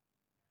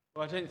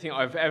Well, I don't think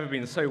I've ever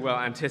been so well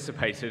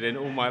anticipated in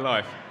all my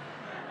life.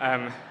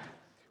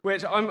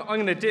 Which I'm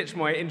going to ditch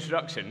my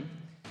introduction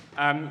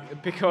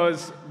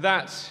because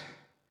that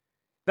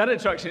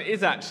introduction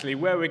is actually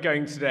where we're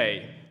going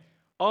today.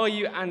 Are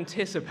you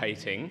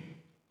anticipating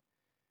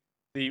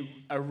the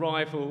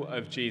arrival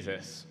of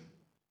Jesus?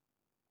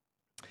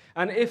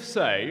 And if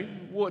so,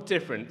 what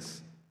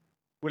difference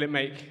will it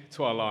make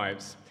to our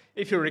lives?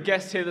 If you're a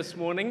guest here this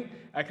morning,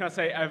 can I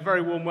say a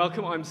very warm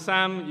welcome? I'm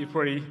Sam. You've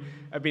probably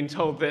been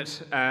told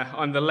that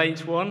I'm the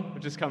late one.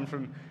 I've just come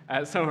from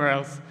somewhere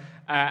else.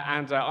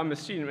 And I'm a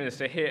student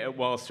minister here at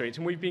Wild Street.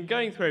 And we've been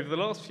going through over the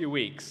last few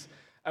weeks,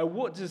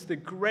 what does the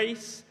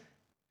grace-filled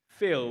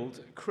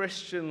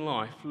Christian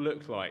life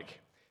look like?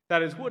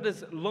 That is, what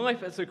does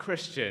life as a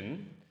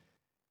Christian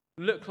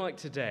look like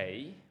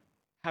today,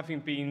 having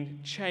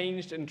been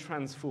changed and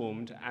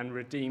transformed and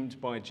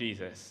redeemed by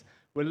Jesus?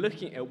 We're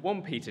looking at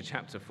 1 Peter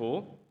chapter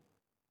 4.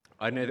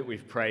 I know that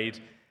we've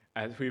prayed,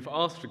 we've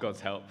asked for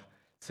God's help.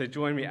 So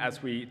join me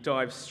as we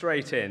dive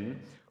straight in.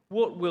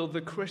 What will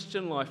the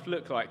Christian life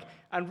look like?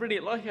 And really,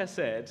 like I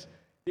said,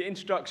 the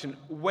introduction,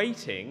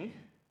 waiting,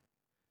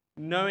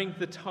 knowing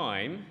the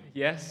time.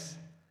 Yes,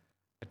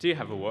 I do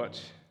have a watch.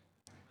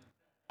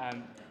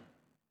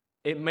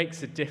 It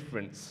makes a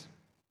difference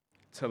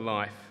to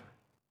life.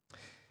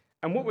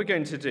 And what we're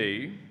going to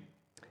do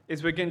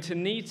is we're going to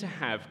need to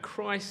have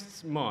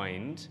Christ's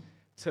mind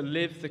to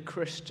live the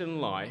Christian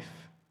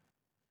life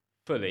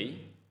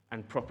fully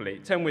and properly.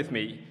 Turn with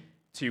me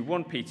to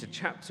 1 Peter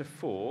chapter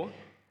 4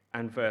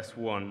 and verse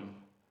 1.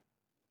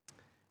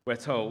 We're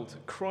told,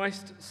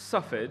 Christ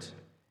suffered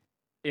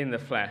in the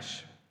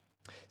flesh.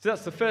 So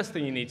that's the first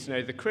thing you need to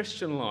know. The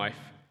Christian life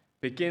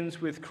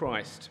begins with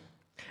Christ.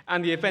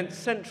 And the event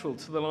central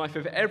to the life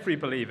of every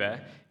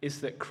believer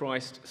is that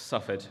Christ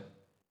suffered.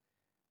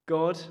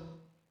 God, can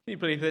you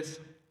believe this?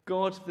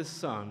 God the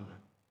Son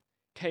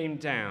came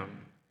down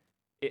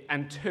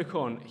and took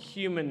on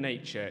human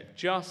nature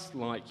just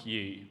like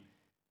you.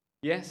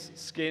 Yes,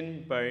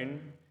 skin,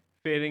 bone,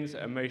 feelings,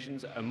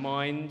 emotions, a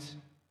mind,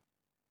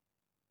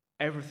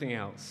 everything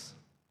else.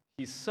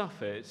 He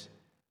suffered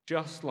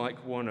just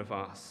like one of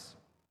us.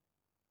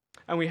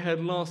 And we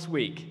heard last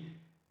week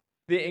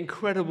the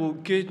incredible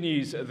good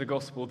news of the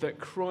gospel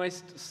that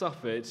Christ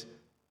suffered,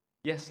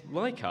 yes,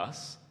 like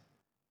us,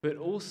 but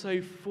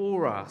also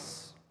for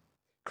us.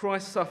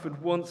 Christ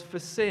suffered once for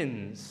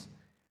sins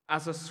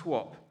as a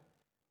swap,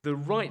 the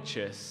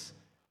righteous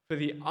for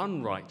the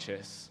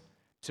unrighteous,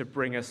 to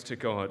bring us to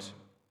God.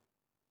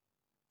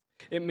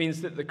 It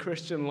means that the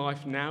Christian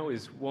life now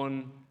is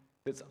one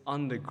that's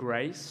under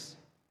grace.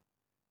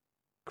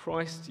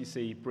 Christ, you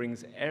see,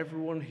 brings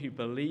everyone who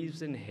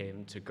believes in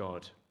him to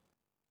God.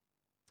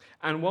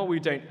 And while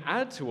we don't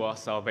add to our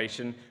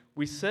salvation,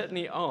 we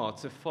certainly are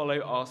to follow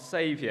our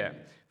Saviour.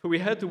 For we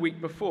heard the week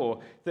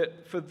before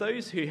that for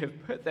those who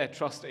have put their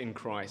trust in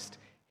Christ,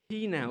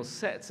 he now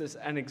sets us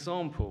an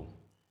example.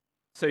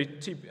 So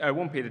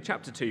 1 Peter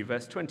chapter 2,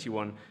 verse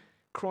 21,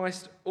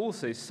 Christ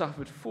also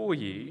suffered for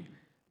you,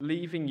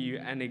 leaving you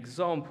an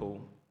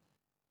example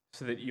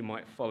so that you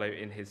might follow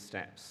in his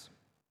steps.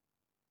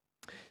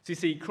 So you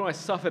see,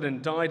 Christ suffered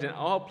and died in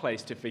our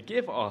place to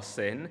forgive our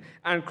sin,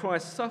 and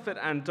Christ suffered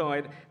and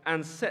died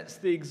and sets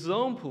the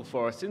example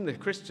for us in the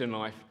Christian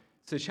life.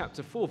 So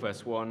chapter 4,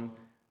 verse 1,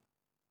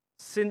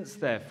 since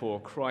therefore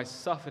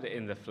Christ suffered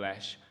in the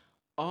flesh,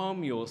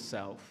 arm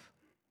yourself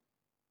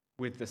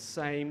with the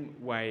same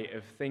way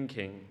of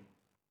thinking.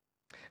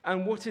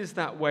 And what is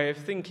that way of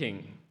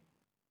thinking?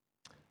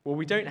 Well,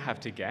 we don't have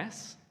to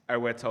guess.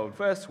 We're told,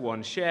 verse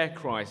 1, share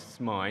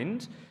Christ's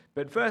mind,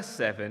 but verse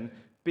 7,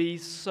 be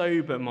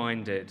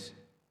sober-minded.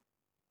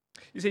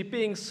 You see,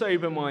 being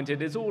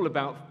sober-minded is all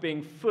about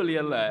being fully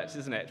alert,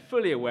 isn't it?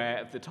 Fully aware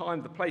of the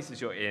time, the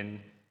places you're in.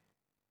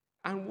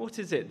 And what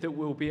is it that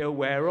we'll be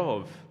aware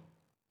of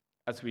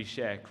as we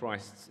share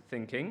Christ's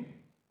thinking?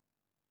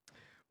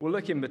 We'll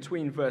look in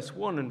between verse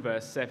 1 and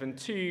verse 7,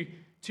 two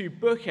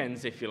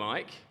bookends, if you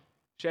like.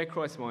 Share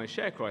Christ's mind,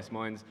 share Christ's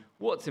minds.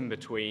 What's in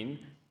between?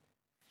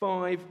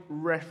 5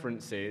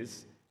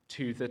 references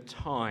to the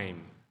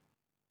time.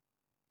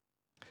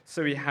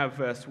 So we have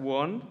verse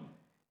 1.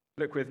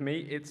 Look with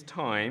me. It's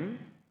time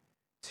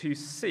to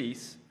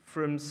cease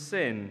from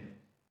sin.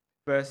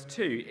 Verse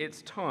 2.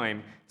 It's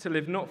time to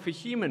live not for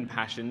human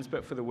passions,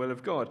 but for the will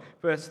of God.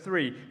 Verse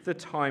 3. The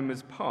time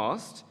was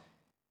past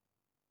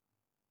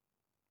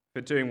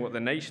for doing what the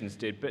nations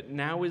did, but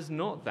now is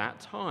not that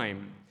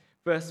time.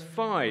 Verse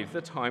 5.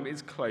 The time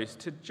is close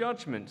to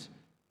judgment,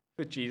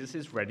 for Jesus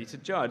is ready to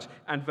judge.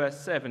 And verse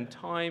 7.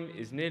 Time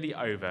is nearly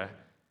over,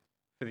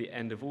 for the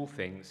end of all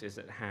things is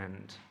at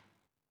hand.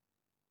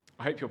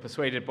 I hope you're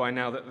persuaded by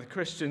now that the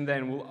Christian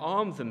then will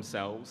arm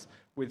themselves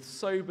with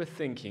sober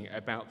thinking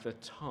about the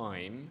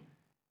time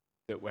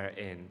that we're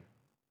in.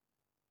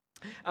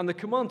 And the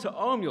command to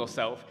arm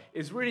yourself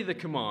is really the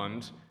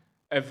command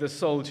of the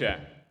soldier.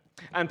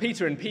 And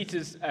people in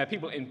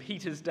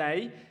Peter's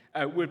day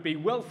would be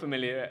well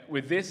familiar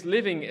with this,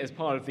 living as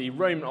part of the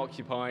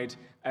Roman-occupied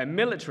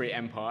military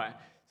empire,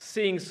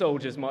 seeing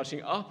soldiers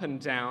marching up and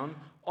down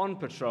on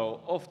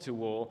patrol, off to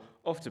war,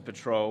 off to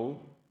patrol.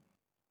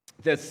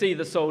 They'd see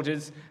the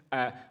soldiers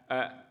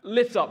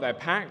lift up their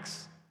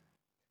packs,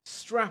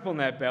 strap on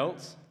their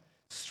belts,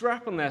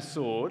 strap on their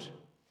sword,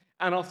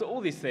 and after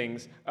all these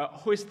things,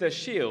 hoist their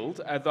shield,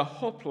 the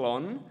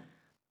hoplon,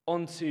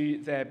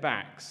 onto their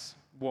backs.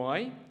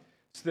 Why?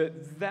 So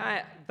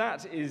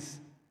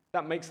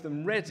that makes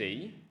them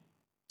ready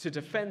to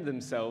defend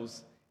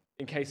themselves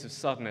in case of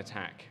sudden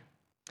attack.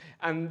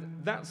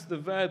 And that's the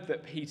verb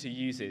that Peter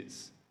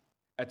uses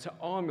to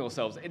arm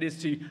yourselves. It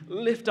is to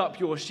lift up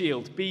your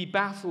shield, be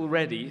battle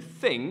ready.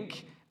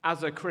 Think,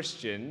 as a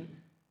Christian,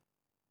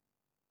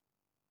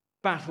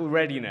 battle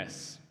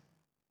readiness.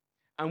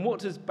 And what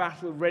does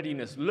battle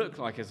readiness look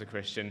like as a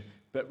Christian?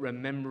 But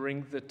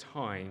remembering the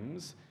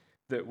times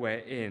that we're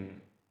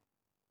in.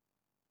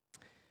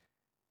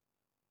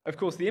 Of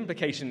course, the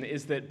implication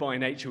is that by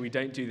nature we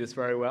don't do this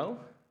very well,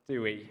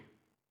 do we?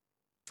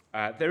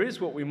 There is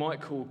what we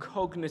might call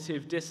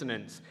cognitive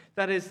dissonance.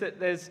 That is, that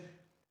there's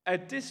a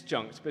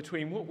disjunct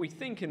between what we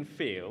think and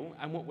feel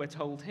and what we're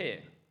told here.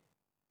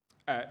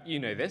 You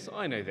know this,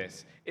 I know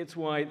this. It's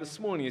why this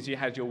morning, as you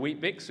had your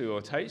Weet-Bix or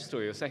your toast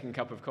or your second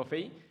cup of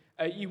coffee,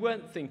 you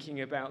weren't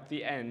thinking about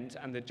the end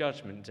and the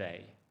judgment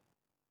day,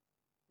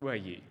 were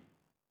you?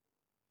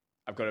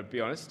 I've got to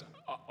be honest,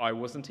 I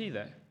wasn't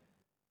either.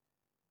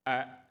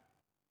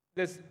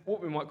 There's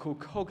what we might call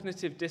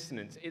cognitive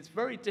dissonance. It's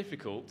very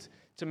difficult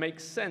to make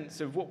sense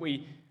of what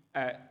we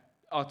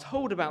are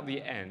told about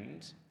the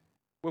end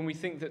when we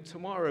think that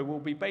tomorrow will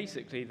be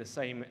basically the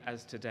same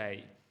as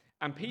today.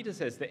 And Peter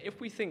says that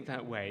if we think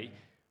that way,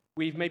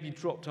 we've maybe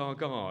dropped our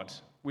guard,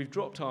 we've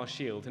dropped our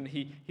shield, and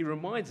he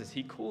reminds us,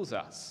 he calls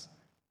us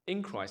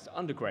in Christ,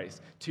 under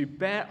grace, to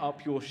bear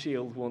up your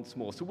shield once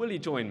more. So will you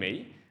join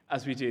me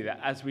as we do that,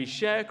 as we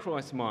share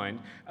Christ's mind,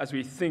 as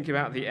we think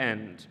about the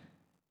end?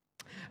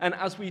 And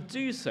as we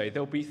do so,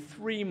 there'll be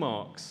 3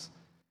 marks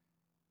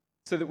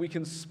so that we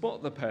can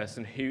spot the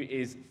person who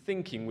is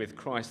thinking with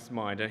Christ's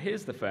mind. And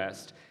here's the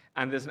first,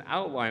 and there's an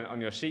outline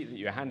on your sheet that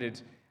you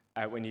handed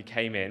when you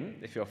came in,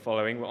 if you're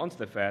following. We're on to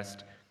the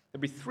first.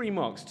 There'll be 3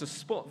 marks to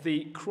spot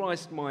the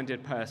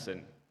Christ-minded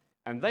person,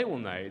 and they will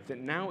know that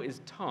now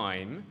is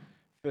time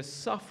for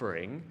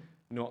suffering,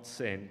 not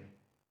sin.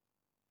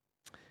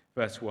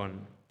 Verse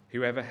 1,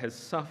 whoever has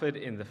suffered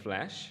in the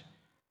flesh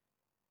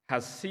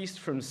has ceased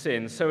from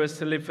sin so as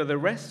to live for the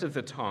rest of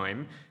the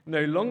time,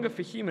 no longer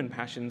for human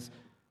passions,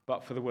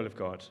 but for the will of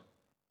God.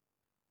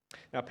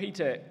 Now,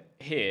 Peter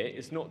here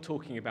is not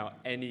talking about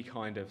any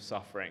kind of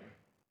suffering.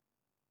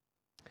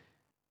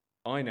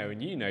 I know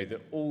and you know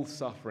that all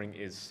suffering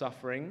is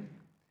suffering.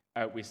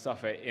 We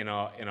suffer in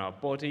our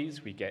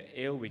bodies, we get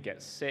ill, we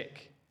get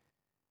sick.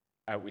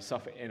 We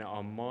suffer in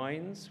our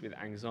minds with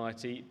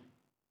anxiety.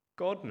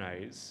 God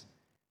knows,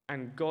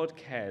 and God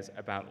cares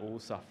about all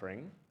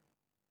suffering.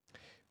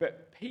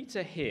 But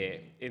Peter here,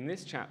 in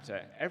this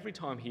chapter, every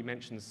time he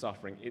mentions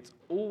suffering, it's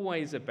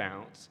always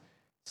about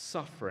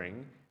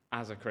suffering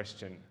as a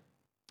Christian.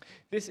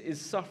 This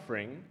is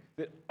suffering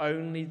that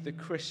only the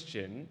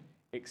Christian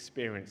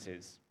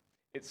experiences.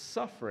 It's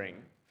suffering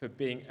for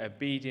being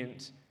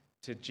obedient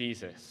to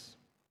Jesus.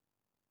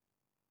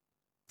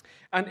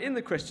 And in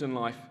the Christian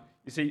life,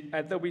 you see,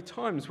 there'll be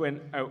times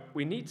when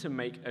we need to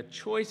make a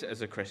choice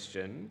as a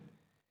Christian.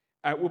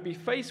 We'll be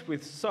faced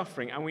with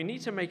suffering, and we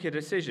need to make a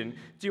decision.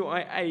 Do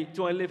I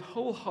live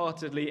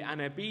wholeheartedly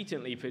and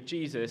obediently for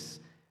Jesus,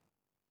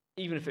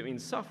 even if it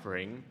means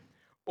suffering,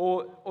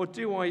 or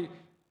do I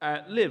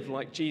live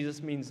like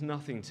Jesus means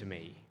nothing to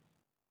me?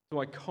 Do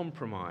I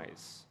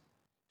compromise?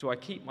 Do I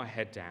keep my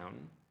head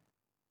down?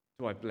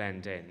 Do I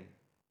blend in?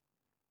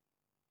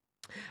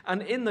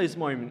 And in those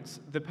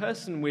moments, the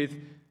person with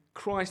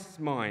Christ's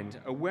mind,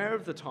 aware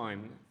of the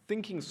time,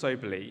 thinking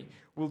soberly,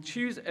 will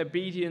choose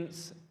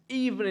obedience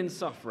even in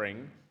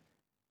suffering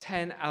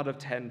 10 out of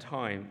 10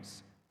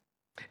 times.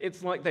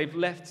 It's like they've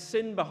left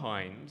sin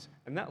behind,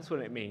 and that's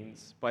what it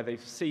means by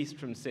they've ceased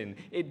from sin.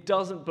 It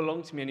doesn't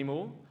belong to me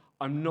anymore.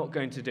 I'm not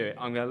going to do it.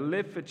 I'm going to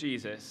live for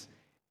Jesus,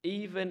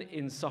 even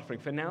in suffering.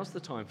 For now's the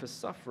time for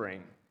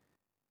suffering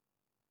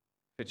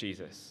for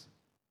Jesus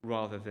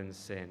rather than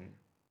sin.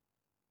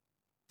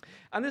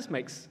 And this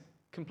makes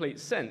complete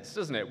sense,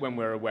 doesn't it, when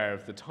we're aware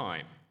of the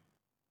time?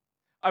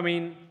 I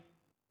mean,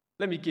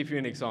 let me give you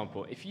an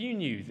example. If you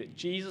knew that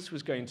Jesus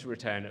was going to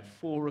return at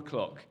 4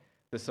 o'clock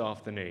this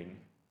afternoon,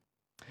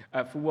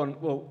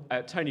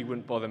 Tony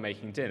wouldn't bother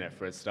making dinner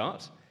for a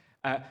start.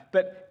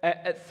 But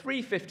at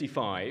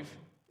 3:55,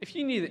 if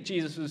you knew that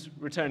Jesus was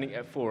returning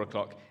at 4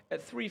 o'clock,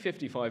 at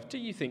 3:55, do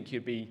you think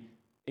you'd be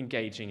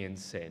engaging in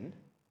sin?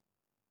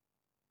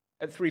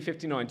 At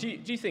 3:59,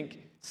 do you think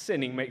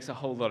sinning makes a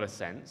whole lot of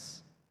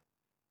sense?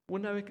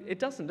 Well, no, it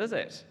doesn't, does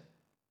it?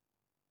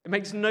 It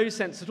makes no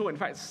sense at all. In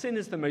fact, sin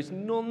is the most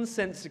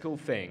nonsensical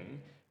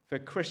thing for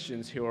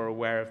Christians who are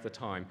aware of the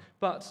time.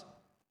 But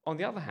on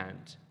the other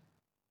hand,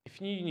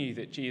 if you knew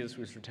that Jesus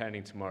was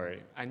returning tomorrow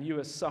and you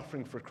were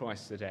suffering for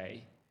Christ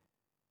today,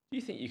 do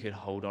you think you could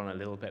hold on a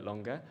little bit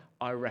longer?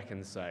 I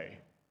reckon so.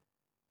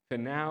 For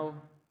now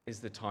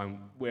is the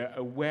time we're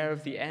aware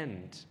of the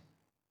end.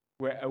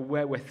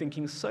 where we're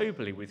thinking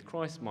soberly with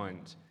Christ's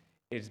mind,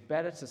 it is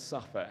better to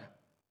suffer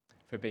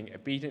for being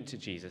obedient to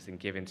Jesus than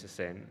give in to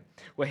sin.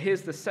 Well,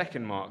 here's the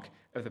second mark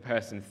of the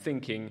person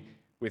thinking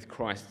with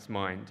Christ's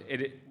mind.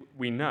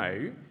 We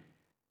know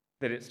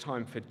that it's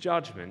time for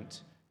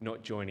judgment,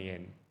 not joining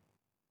in.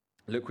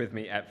 Look with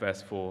me at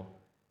verse 4.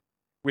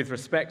 With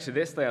respect to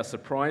this, they are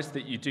surprised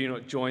that you do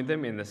not join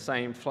them in the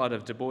same flood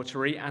of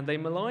debauchery, and they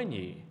malign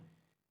you.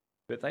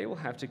 But they will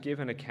have to give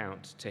an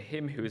account to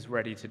him who is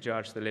ready to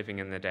judge the living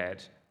and the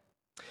dead.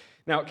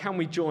 Now, can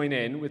we join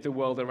in with the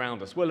world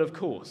around us? Well, of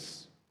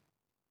course.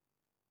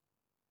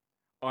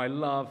 I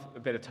love a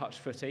bit of touch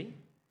footy.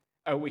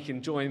 We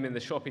can join them in the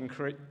shopping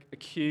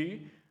queue.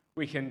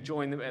 We can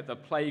join them at the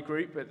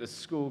playgroup, at the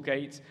school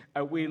gate.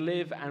 We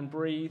live and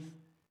breathe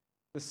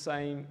the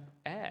same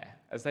air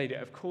as they do.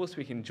 Of course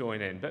we can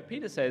join in. But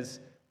Peter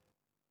says,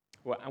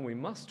 well, and we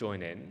must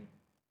join in,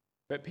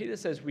 but Peter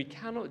says we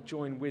cannot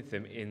join with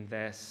them in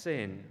their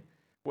sin,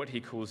 what he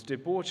calls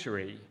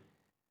debauchery.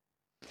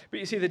 But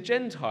you see, the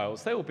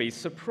Gentiles, they will be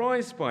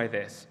surprised by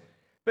this.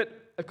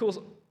 But, of course,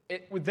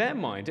 with their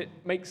mind, it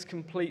makes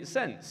complete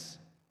sense.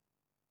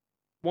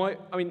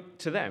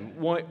 To them,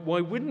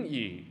 why wouldn't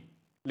you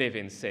live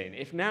in sin?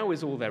 If now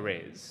is all there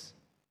is,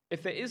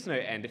 if there is no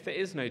end, if there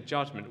is no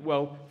judgment,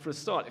 well, for a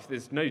start, if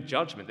there's no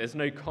judgment, there's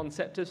no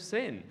concept of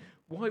sin.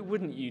 Why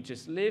wouldn't you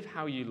just live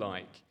how you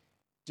like,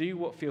 do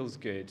what feels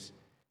good,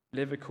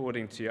 live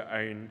according to your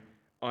own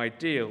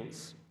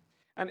ideals?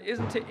 And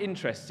isn't it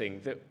interesting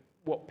that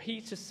what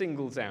Peter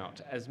singles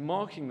out as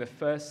marking the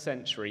first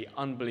century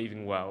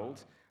unbelieving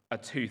world are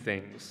two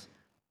things: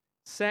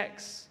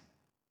 sex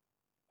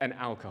and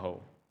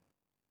alcohol.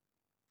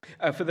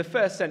 For the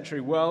first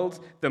century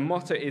world, the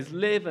motto is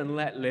live and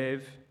let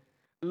live,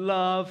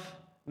 love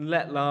and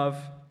let love,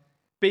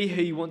 be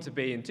who you want to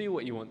be and do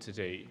what you want to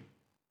do.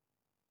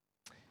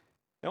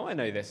 Now, I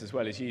know this as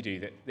well as you do,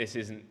 that this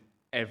isn't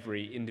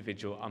every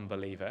individual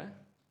unbeliever,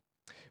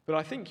 but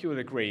I think you will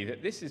agree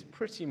that this is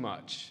pretty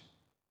much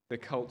the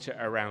culture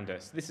around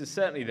us. This is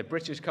certainly the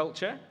British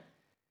culture,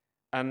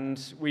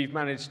 and we've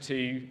managed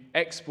to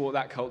export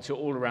that culture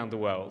all around the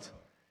world.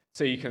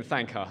 So you can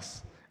thank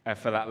us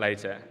for that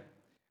later.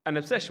 An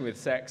obsession with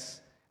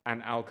sex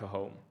and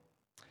alcohol.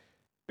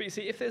 But you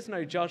see, if there's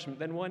no judgment,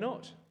 then why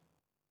not?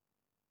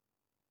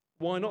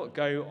 Why not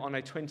go on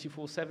a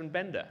 24/7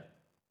 bender?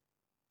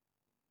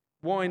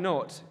 Why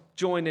not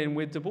join in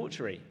with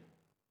debauchery?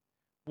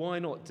 Why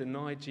not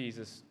deny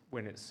Jesus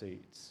when it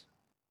suits?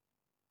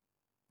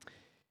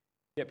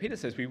 Yet Peter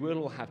says we will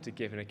all have to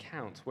give an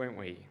account, won't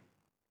we?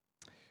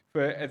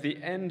 For at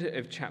the end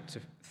of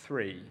chapter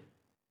 3,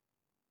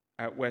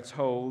 we're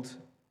told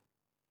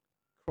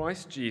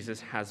Christ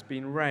Jesus has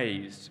been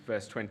raised,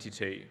 verse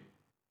 22.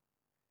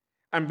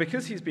 And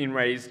because he's been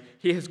raised,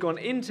 he has gone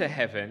into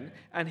heaven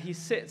and he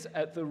sits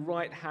at the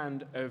right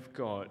hand of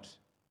God.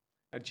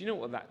 Now, do you know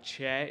what that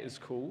chair is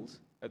called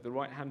at the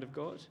right hand of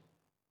God?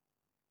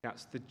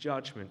 That's the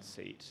judgment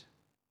seat.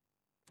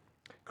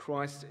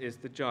 Christ is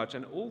the judge,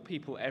 and all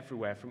people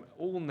everywhere from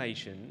all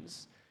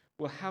nations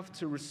will have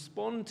to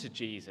respond to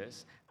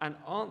Jesus and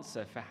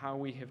answer for how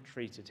we have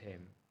treated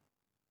him.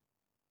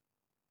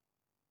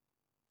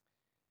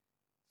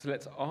 So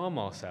let's arm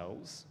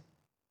ourselves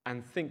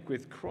and think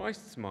with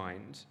Christ's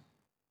mind.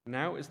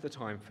 Now is the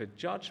time for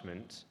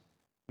judgment,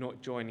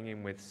 not joining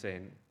in with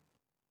sin.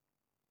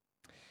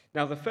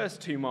 Now, the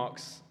first two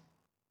marks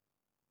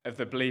of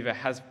the believer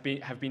have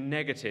been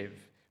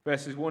negative.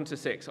 Verses 1 to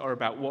 6 are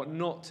about what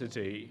not to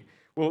do.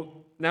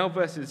 Well, now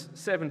verses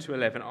 7 to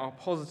 11 are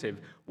positive.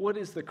 What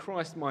is the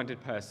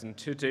Christ-minded person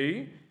to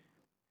do?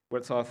 Well,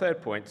 it's our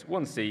third point.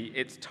 1c,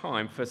 it's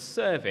time for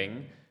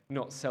serving,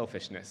 not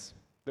selfishness.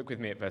 Look with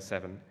me at verse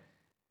 7.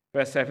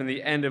 Verse 7,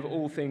 the end of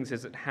all things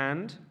is at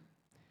hand.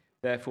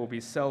 Therefore be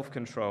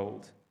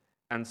self-controlled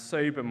and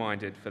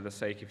sober-minded for the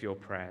sake of your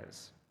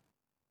prayers.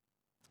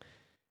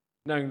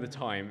 Knowing the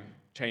time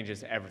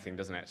changes everything,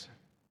 doesn't it?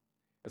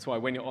 That's why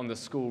when you're on the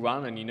school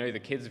run and you know the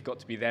kids have got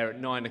to be there at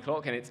 9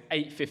 o'clock and it's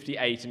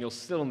 8:58 and you're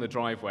still on the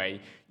driveway,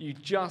 you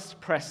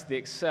just press the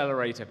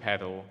accelerator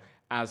pedal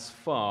as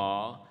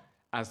far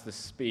as the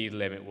speed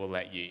limit will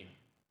let you.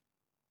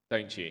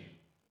 Don't you?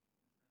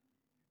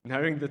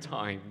 Knowing the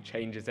time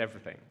changes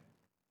everything.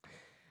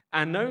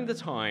 And knowing the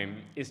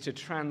time is to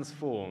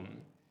transform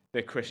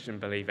the Christian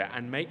believer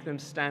and make them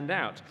stand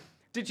out.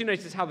 Did you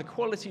notice how the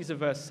qualities of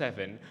verse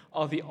 7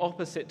 are the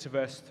opposite to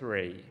verse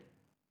 3?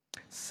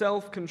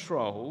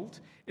 Self-controlled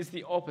is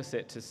the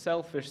opposite to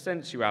selfish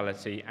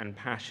sensuality and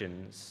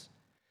passions.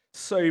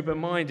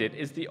 Sober-minded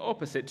is the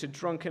opposite to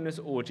drunkenness,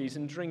 orgies,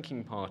 and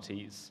drinking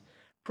parties.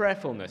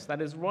 Prayerfulness,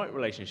 that is right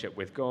relationship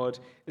with God,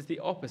 is the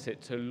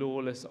opposite to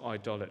lawless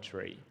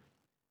idolatry.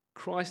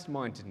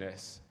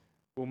 Christ-mindedness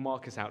will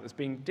mark us out as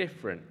being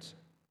different.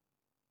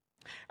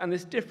 And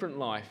this different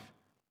life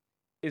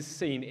is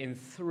seen in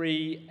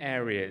three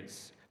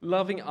areas.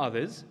 Loving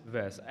others,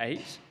 verse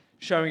 8,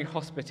 showing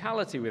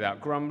hospitality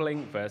without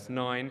grumbling, verse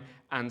 9,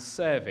 and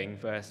serving,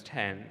 verse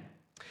 10.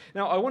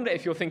 Now, I wonder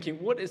if you're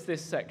thinking, what is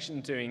this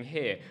section doing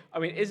here? I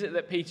mean, is it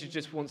that Peter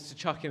just wants to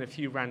chuck in a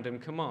few random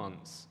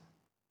commands?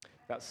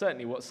 That's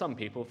certainly what some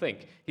people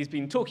think. He's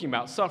been talking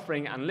about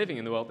suffering and living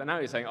in the world, and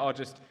now he's saying, oh,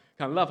 just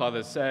kind of love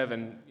others, serve,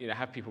 and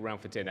have people around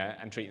for dinner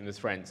and treat them as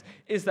friends.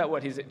 Is that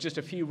what he's, just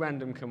a few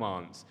random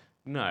commands?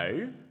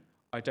 No,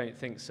 I don't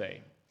think so.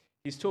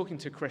 He's talking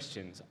to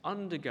Christians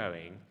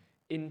undergoing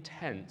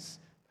intense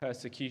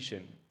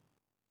persecution.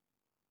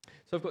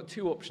 So I've got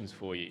two options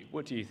for you.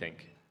 What do you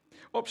think?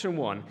 Option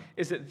one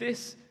is that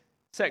this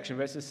section,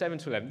 verses 7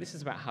 to 11, this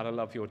is about how to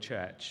love your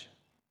church.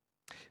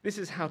 This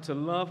is how to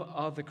love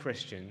other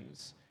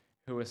Christians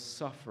who are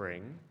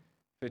suffering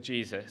for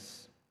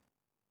Jesus.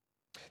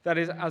 That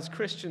is, as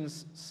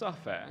Christians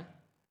suffer,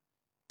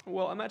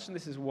 well, imagine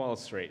this is Wild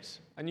Street,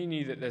 and you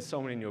knew that there's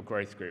someone in your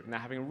growth group, and they're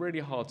having a really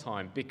hard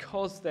time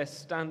because they're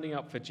standing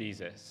up for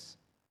Jesus.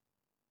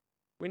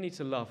 We need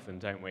to love them,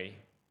 don't we?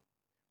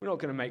 We're not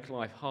going to make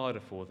life harder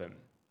for them.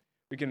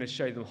 We're going to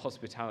show them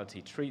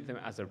hospitality, treat them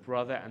as a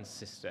brother and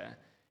sister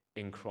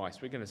in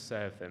Christ. We're going to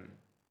serve them.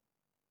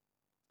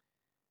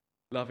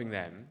 Loving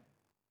them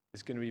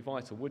is going to be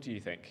vital. What do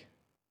you think?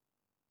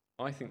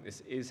 I think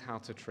this is how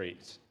to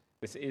treat.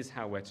 This is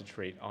how we're to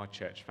treat our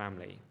church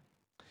family.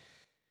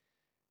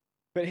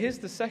 But here's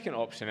the second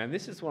option, and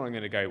this is what I'm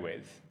going to go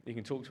with. You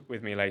can talk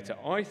with me later.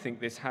 I think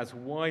this has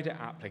wider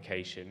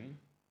application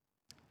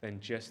than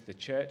just the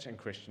church and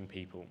Christian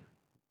people.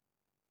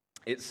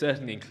 It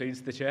certainly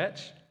includes the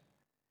church.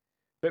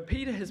 But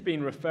Peter has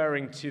been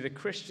referring to the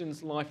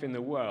Christian's life in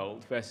the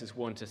world, verses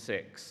 1 to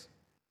 6.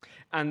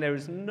 And there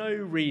is no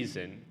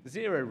reason,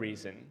 zero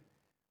reason,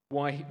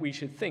 why we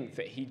should think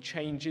that he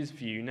changes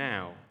view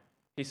now.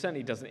 He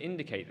certainly doesn't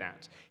indicate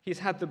that. He's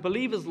had the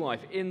believer's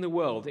life in the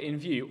world in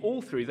view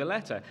all through the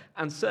letter,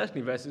 and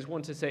certainly verses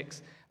 1 to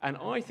 6. And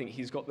I think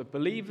he's got the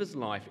believer's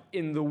life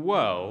in the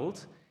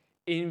world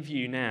in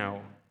view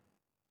now.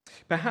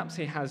 Perhaps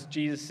he has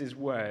Jesus'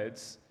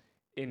 words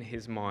in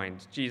his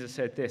mind. Jesus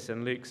said this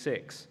in Luke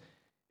 6,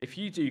 "If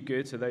you do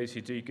good to those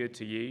who do good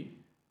to you,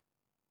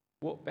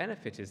 what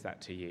benefit is that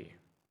to you?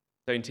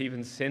 Don't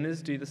even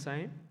sinners do the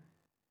same?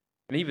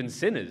 And even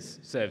sinners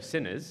serve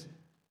sinners.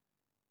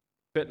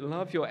 But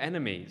love your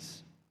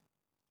enemies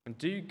and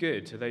do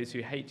good to those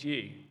who hate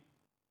you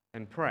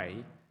and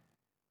pray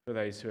for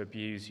those who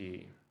abuse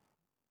you."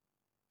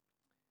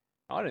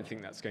 I don't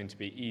think that's going to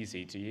be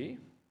easy, do you?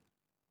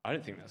 I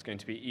don't think that's going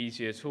to be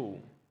easy at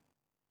all.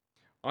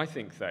 I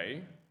think,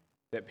 though,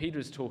 that Peter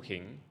is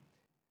talking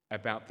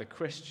about the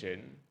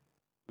Christian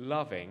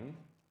loving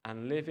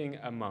and living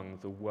among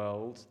the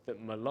world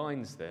that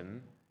maligns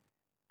them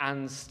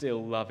and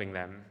still loving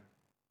them.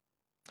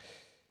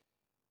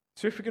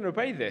 So if we're going to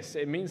obey this,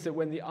 it means that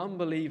when the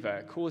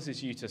unbeliever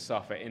causes you to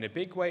suffer in a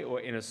big way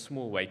or in a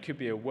small way, could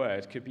be a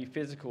word, could be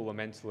physical or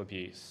mental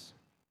abuse.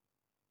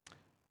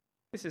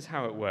 This is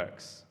how it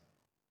works.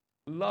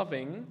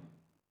 Loving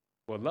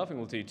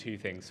will do two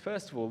things.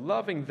 First of all,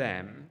 loving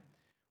them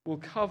will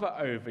cover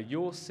over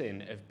your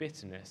sin of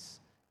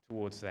bitterness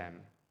towards them.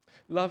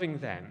 Loving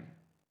them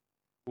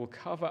will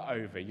cover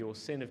over your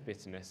sin of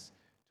bitterness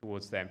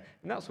towards them.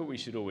 And that's what we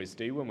should always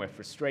do when we're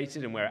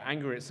frustrated and we're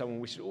angry at someone.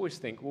 We should always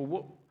think, well,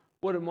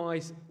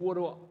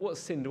 what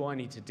sin do I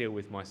need to deal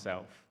with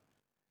myself?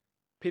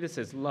 Peter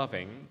says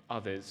loving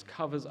others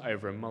covers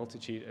over a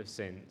multitude of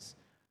sins.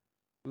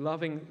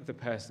 Loving the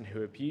person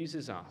who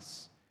abuses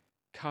us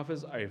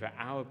covers over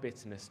our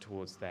bitterness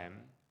towards them.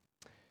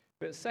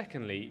 But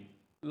secondly,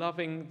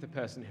 loving the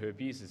person who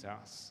abuses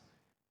us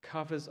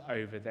covers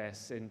over their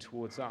sin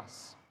towards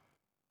us.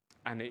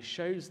 And it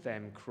shows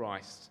them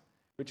Christ,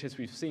 which, as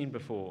we've seen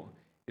before,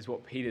 is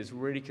what Peter's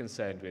really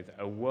concerned with,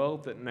 a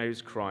world that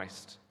knows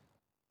Christ.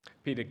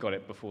 Peter got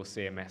it before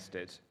CMS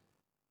did.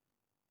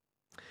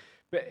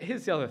 But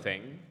here's the other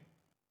thing,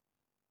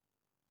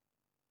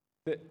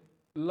 that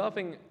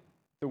loving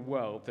the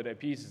world that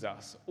abuses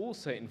us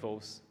also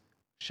involves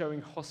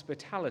showing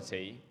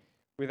hospitality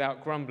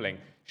without grumbling.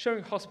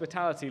 Showing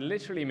hospitality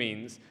literally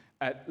means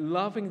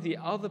loving the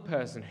other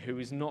person who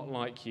is not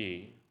like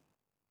you.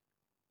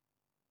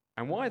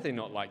 And why are they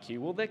not like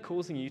you? Well, they're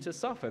causing you to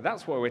suffer.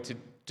 That's why we're to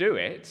do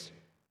it.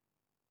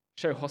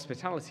 Show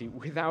hospitality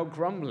without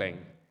grumbling.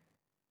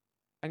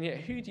 And yet,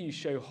 who do you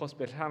show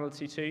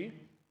hospitality to?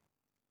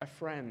 A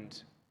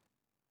friend.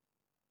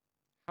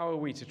 How are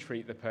we to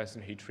treat the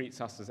person who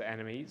treats us as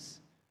enemies?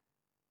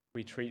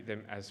 We treat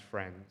them as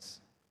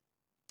friends.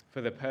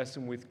 For the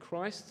person with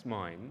Christ's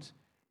mind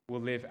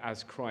will live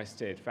as Christ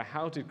did. For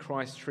how did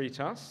Christ treat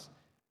us?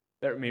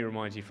 Let me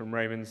remind you from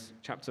Romans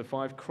chapter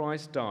 5,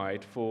 Christ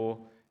died for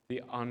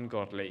the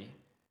ungodly.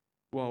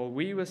 While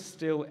we were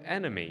still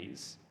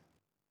enemies,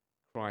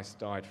 Christ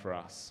died for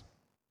us.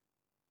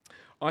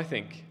 I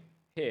think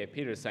here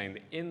Peter is saying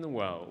that in the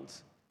world,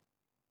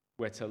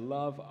 we're to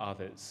love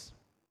others.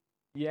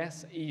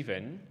 Yes,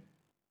 even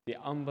the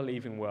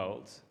unbelieving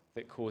world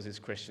that causes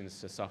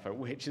Christians to suffer,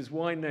 which is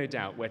why, no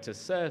doubt, we're to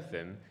serve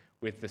them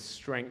with the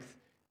strength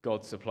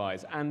God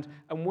supplies. And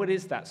what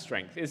is that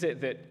strength? Is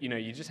it that,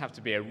 you just have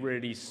to be a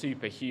really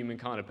superhuman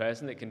kind of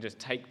person that can just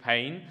take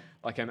pain,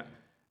 like an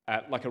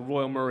like a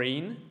Royal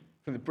Marine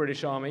from the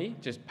British Army,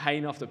 just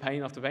pain after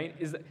pain after pain?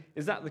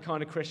 Is that the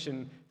kind of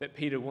Christian that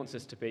Peter wants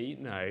us to be?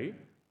 No.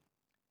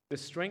 The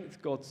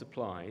strength God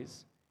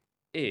supplies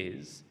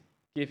is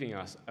giving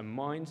us a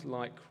mind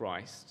like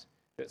Christ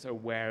that's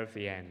aware of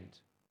the end.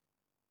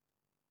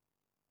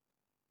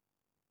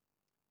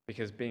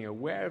 Because being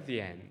aware of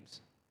the end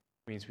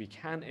means we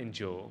can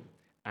endure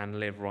and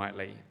live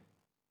rightly.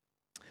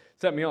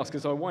 So let me ask,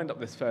 as I wind up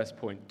this first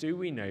point, do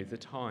we know the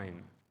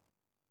time?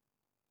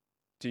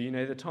 Do you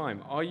know the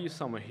time? Are you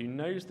someone who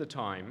knows the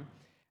time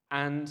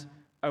and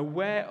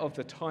aware of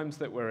the times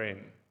that we're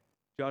in?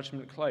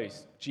 Judgment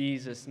close,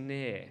 Jesus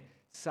near,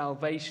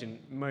 salvation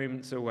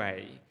moments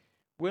away.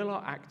 Will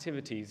our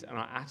activities and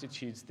our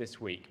attitudes this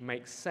week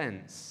make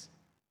sense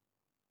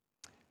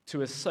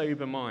to a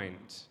sober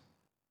mind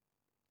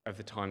of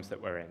the times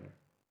that we're in?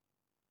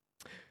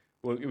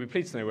 Well, you'll be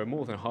pleased to know we're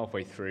more than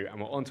halfway through,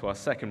 and we're on to our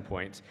second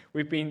point.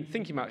 We've been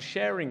thinking about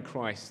sharing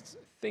Christ's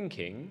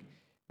thinking.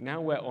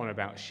 Now we're on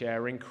about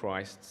sharing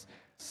Christ's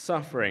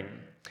suffering.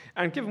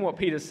 And given what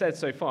Peter said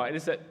so far, it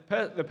is that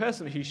the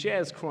person who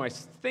shares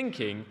Christ's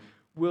thinking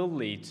will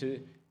lead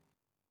to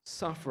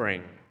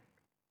suffering.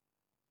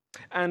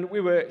 And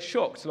we were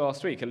shocked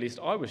last week, at least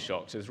I was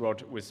shocked as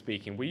Rod was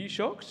speaking. Were you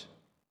shocked?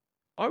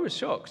 I was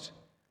shocked.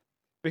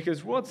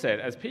 Because Rod said,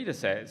 as Peter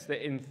says,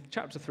 that in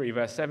chapter 3,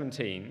 verse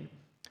 17,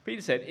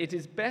 Peter said, it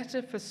is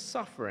better to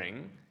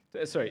suffer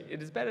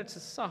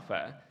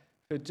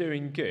for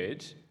doing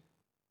good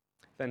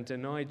than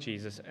deny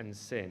Jesus and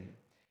sin.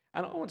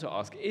 And I want to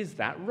ask, is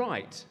that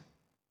right?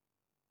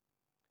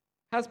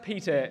 Has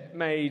Peter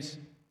made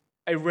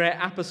a rare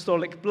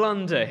apostolic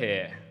blunder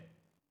here?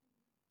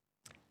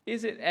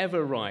 Is it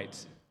ever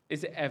right?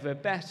 Is it ever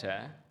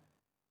better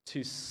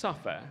to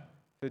suffer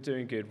for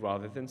doing good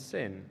rather than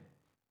sin?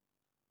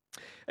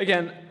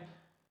 Again,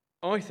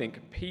 I think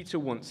Peter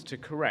wants to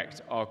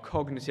correct our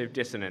cognitive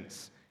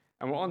dissonance.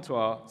 And we're on to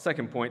our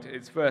second point.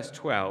 It's verse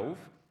 12.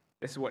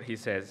 This is what he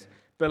says.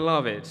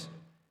 Beloved,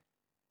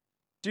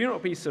 do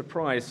not be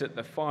surprised at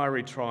the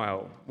fiery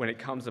trial when it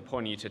comes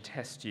upon you to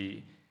test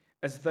you,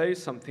 as though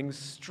something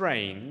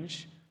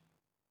strange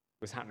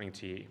was happening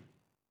to you.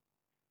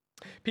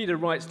 Peter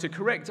writes to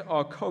correct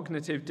our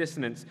cognitive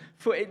dissonance,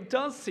 for it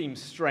does seem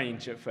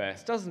strange at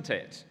first, doesn't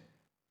it,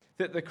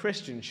 that the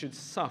Christian should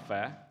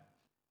suffer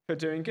for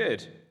doing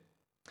good.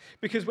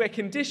 Because we're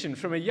conditioned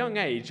from a young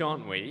age,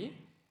 aren't we,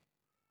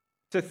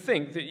 to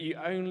think that you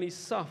only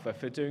suffer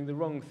for doing the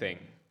wrong thing.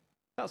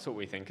 That's what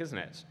we think, isn't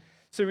it?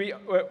 So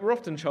we're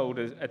often told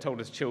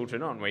as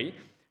children, aren't we?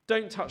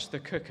 Don't touch the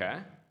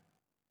cooker,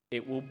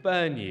 it will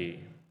burn you.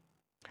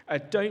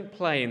 Don't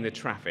play in the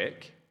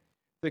traffic,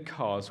 the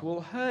cars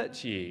will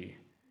hurt you.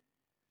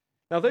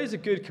 Now, those are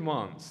good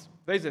commands.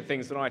 Those are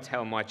things that I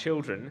tell my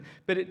children,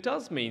 but it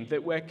does mean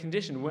that we're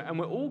conditioned, and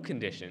we're all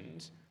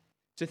conditioned,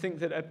 to think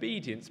that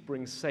obedience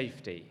brings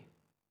safety.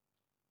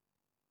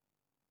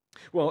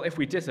 Well, if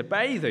we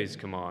disobey those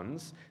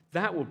commands,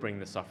 that will bring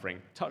the suffering.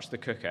 Touch the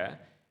cooker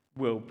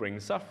will bring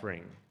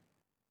suffering.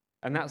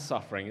 And that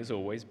suffering is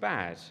always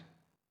bad.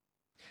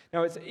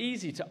 Now, it's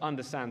easy to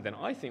understand then.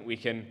 I think we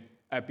can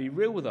be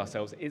real with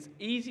ourselves. It's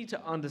easy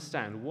to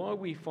understand why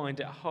we find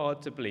it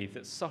hard to believe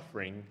that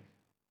suffering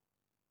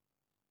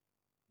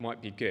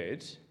might be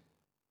good,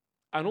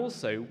 and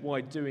also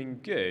why doing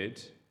good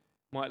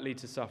might lead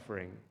to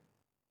suffering.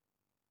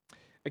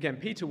 Again,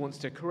 Peter wants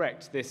to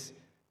correct this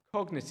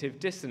cognitive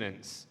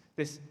dissonance,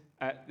 this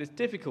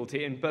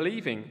difficulty in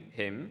believing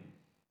him,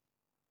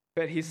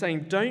 but he's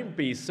saying, don't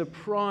be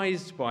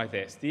surprised by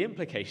this. The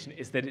implication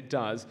is that it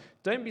does.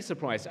 Don't be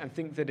surprised and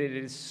think that it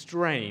is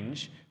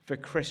strange for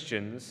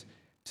Christians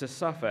to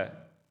suffer.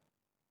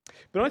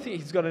 But I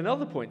think he's got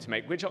another point to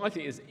make, which I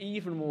think is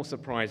even more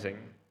surprising.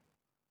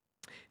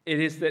 It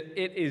is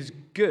that it is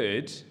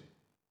good,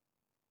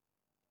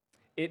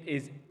 it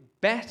is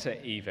better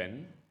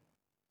even,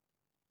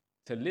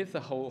 to live the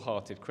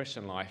wholehearted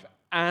Christian life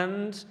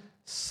and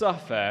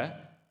suffer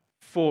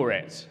for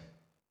it.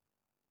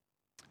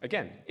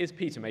 Again, is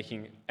Peter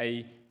making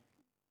a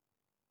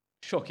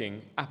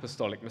shocking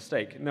apostolic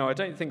mistake? No, I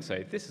don't think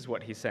so. This is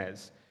what he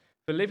says.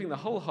 For living the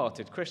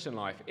wholehearted Christian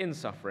life in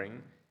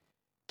suffering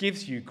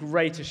gives you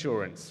great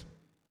assurance.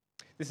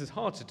 This is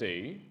hard to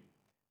do,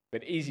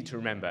 but easy to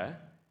remember.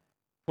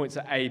 Points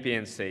are A, B,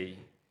 and C.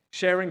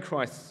 Sharing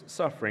Christ's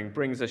suffering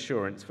brings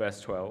assurance,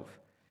 verse 12.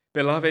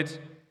 Beloved,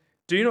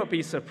 do not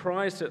be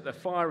surprised at the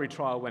fiery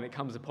trial when it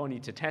comes upon you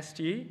to test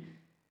you,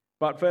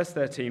 but verse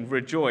 13,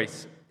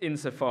 rejoice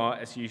insofar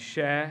as you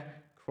share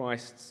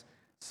Christ's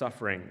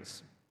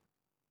sufferings.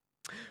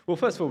 Well,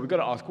 first of all, we've got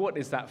to ask, what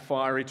is that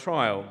fiery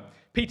trial?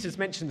 Peter's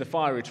mentioned the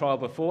fiery trial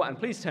before, and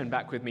please turn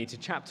back with me to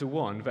chapter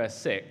 1, verse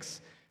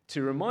 6,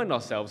 to remind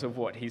ourselves of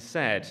what he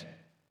said.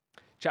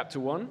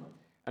 Chapter 1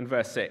 and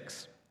verse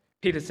 6.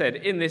 Peter said,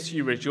 in this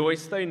you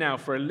rejoice, though now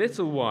for a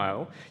little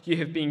while you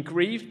have been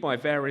grieved by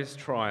various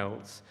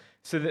trials,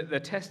 so that the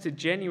tested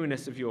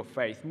genuineness of your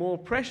faith, more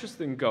precious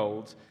than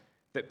gold,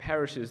 that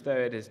perishes though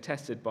it is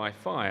tested by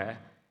fire,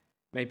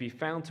 may be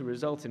found to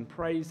result in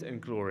praise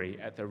and glory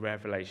at the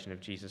revelation of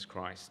Jesus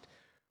Christ.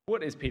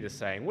 What is Peter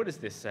saying? What is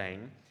this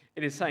saying?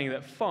 It is saying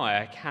that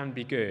fire can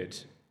be good.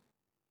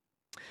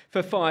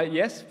 For fire,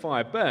 yes,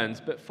 fire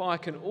burns, but fire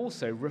can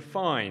also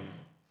refine.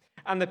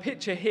 And the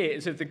picture here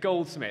is of the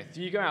goldsmith.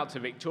 You go out to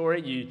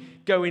Victoria, you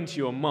go into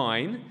your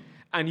mine,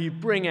 and you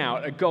bring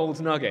out a gold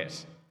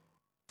nugget.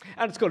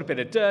 And it's got a bit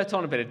of dirt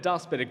on, a bit of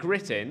dust, a bit of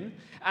grit in,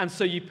 and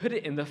so you put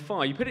it in the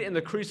fire, you put it in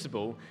the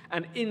crucible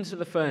and into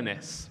the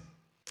furnace.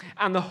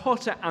 And the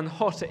hotter and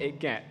hotter it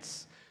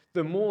gets,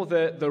 the more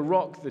the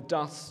rock, the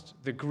dust,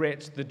 the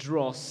grit, the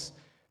dross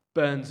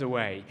burns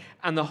away.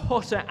 And the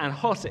hotter and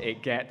hotter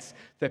it gets,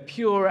 the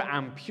purer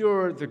and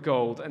purer the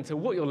gold, until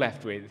what you're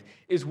left with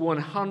is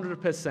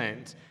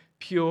 100%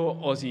 pure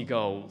Aussie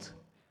gold.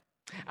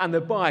 And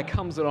the buyer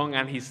comes along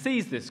and he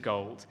sees this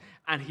gold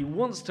and he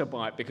wants to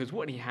buy it because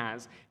what he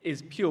has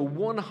is pure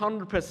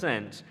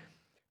 100%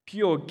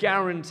 pure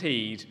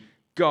guaranteed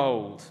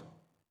gold.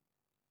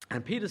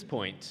 And Peter's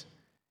point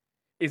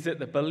is that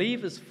the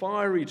believer's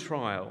fiery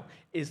trial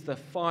is the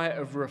fire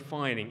of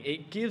refining.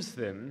 It gives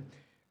them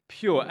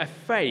pure, a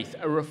faith,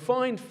 a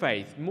refined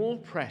faith, more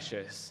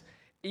precious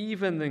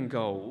even than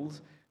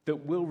gold,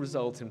 that will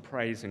result in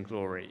praise and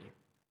glory.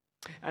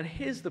 And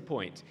here's the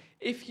point.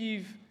 If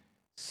you've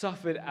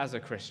suffered as a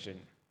Christian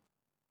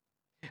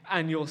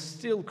and you're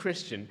still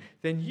Christian,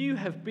 then you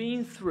have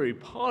been through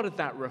part of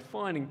that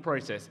refining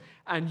process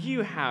and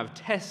you have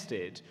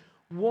tested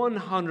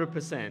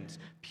 100%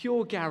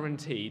 pure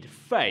guaranteed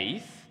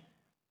faith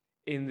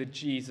in the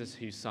Jesus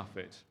who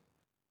suffered.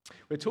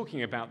 We're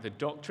talking about the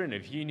doctrine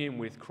of union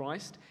with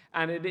Christ,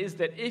 and it is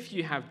that if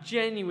you have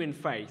genuine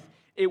faith,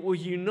 it will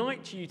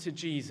unite you to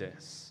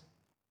Jesus.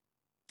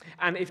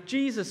 And if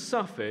Jesus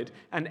suffered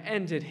and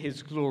ended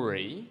his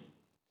glory,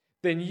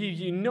 then you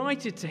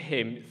united to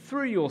him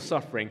through your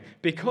suffering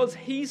because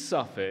he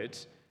suffered,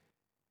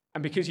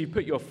 and because you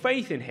put your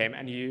faith in him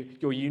and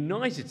you're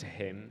united to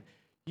him,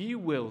 you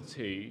will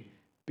too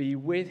be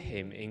with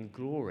him in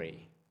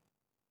glory.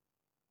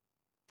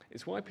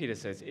 It's why Peter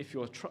says if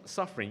you're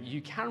suffering,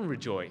 you can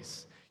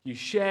rejoice. You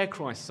share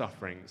Christ's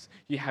sufferings.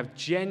 You have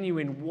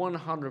genuine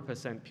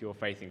 100% pure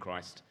faith in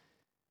Christ.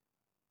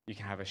 You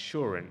can have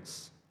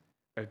assurance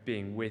of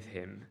being with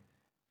him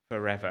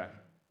forever.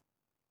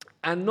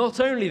 And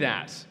not only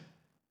that,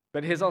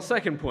 but here's our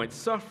second point.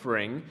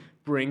 Suffering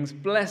brings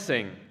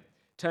blessing.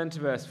 Turn to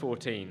verse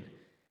 14.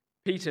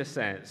 Peter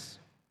says,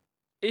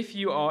 if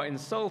you are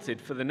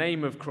insulted for the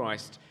name of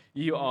Christ,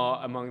 you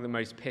are among the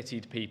most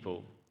pitied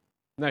people.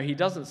 No, he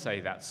doesn't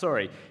say that.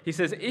 Sorry. He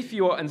says, if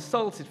you are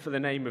insulted for the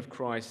name of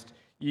Christ,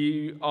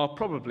 you are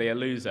probably a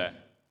loser.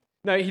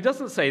 No, he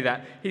doesn't say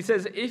that. He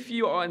says, if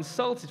you are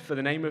insulted for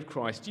the name of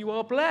Christ, you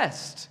are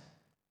blessed.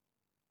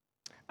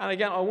 And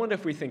again, I wonder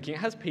if we're thinking,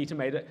 has Peter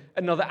made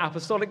another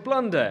apostolic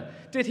blunder?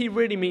 Did he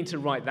really mean to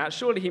write that?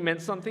 Surely he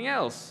meant something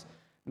else.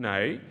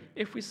 No,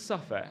 if we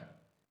suffer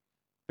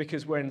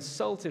because we're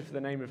insulted for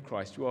the name of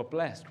Christ, you are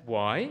blessed.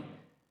 Why?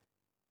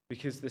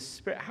 Because the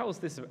Spirit, how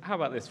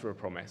about this for a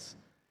promise?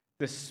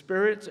 The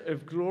Spirit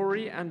of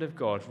glory and of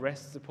God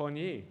rests upon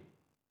you.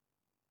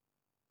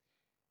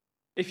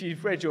 If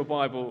you've read your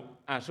Bible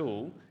at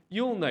all,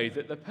 you'll know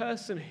that the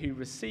person who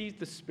received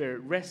the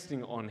Spirit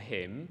resting on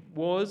him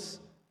was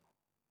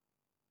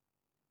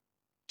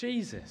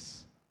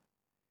Jesus.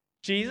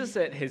 Jesus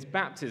at his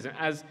baptism,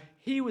 as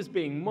he was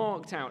being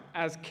marked out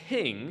as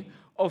king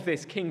of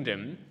this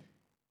kingdom,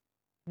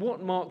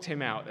 what marked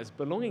him out as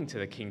belonging to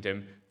the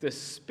kingdom? The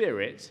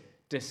Spirit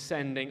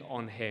descending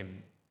on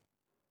him.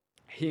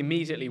 He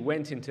immediately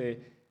went into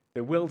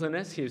the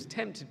wilderness. He was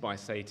tempted by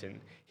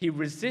Satan. He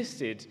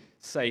resisted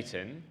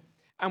Satan,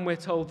 and we're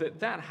told that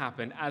that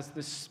happened as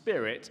the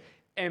Spirit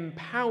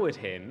empowered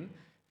him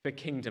for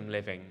kingdom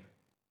living.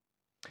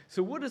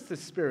 So what does the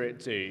Spirit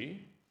do?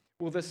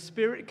 Well, the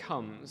Spirit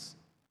comes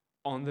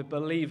on the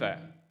believer,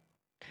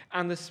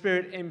 and the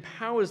Spirit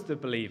empowers the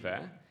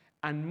believer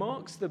and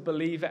marks the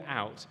believer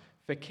out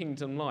for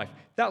kingdom life.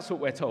 That's what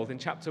we're told in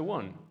chapter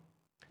 1.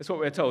 That's what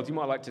we're told. You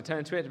might like to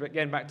turn to it, but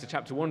again, back to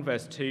chapter 1,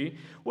 verse 2.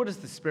 What does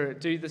the Spirit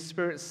do? The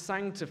Spirit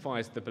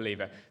sanctifies the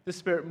believer. The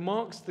Spirit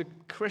marks the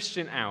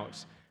Christian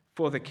out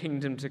for the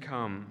kingdom to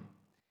come.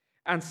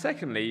 And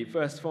secondly,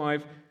 verse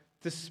 5,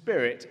 the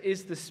Spirit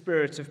is the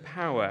Spirit of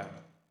power.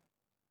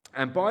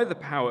 And by the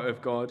power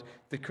of God,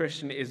 the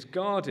Christian is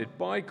guarded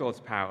by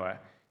God's power,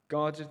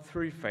 guarded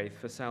through faith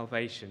for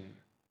salvation.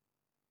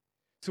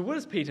 So what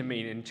does Peter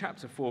mean in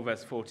chapter 4,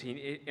 verse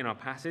 14 in our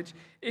passage?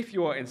 If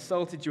you are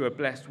insulted, you are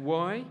blessed.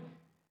 Why?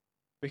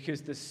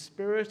 Because the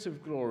Spirit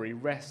of glory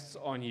rests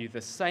on you. The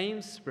same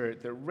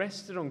Spirit that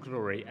rested on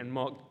glory and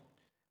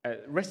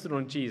rested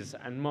on Jesus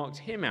and marked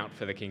him out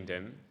for the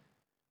kingdom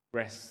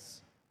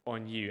rests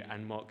on you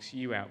and marks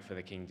you out for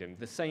the kingdom.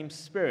 The same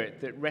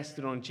Spirit that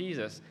rested on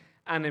Jesus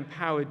and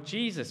empowered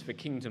Jesus for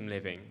kingdom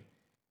living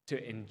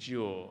to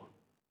endure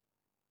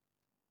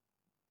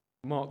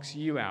marks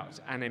you out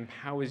and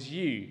empowers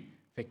you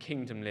for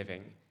kingdom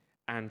living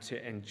and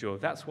to endure.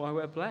 That's why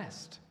we're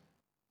blessed.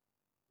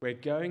 We're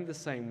going the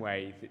same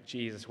way that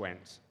Jesus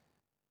went,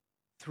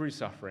 through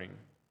suffering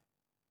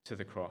to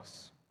the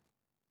cross.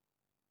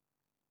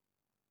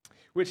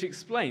 Which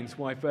explains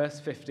why verse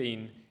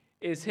 15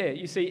 is here.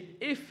 You see,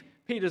 if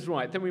Peter's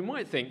right, then we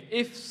might think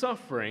if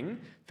suffering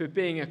for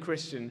being a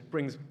Christian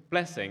brings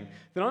blessing,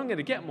 then I'm going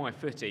to get my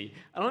footy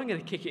and I'm going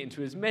to kick it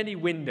into as many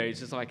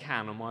windows as I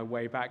can on my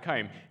way back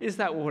home. Is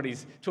that what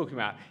he's talking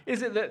about?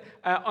 Is it that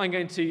I'm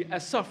going to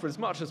suffer as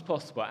much as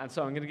possible, and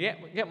so I'm going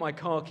to get my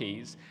car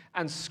keys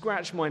and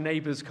scratch my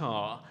neighbour's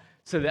car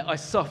so that I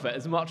suffer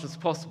as much as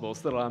possible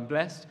so that I'm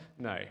blessed?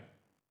 No.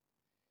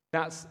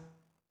 That's,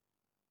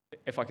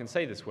 if I can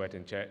say this word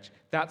in church,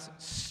 that's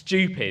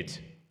stupid.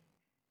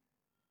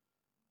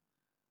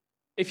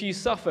 If you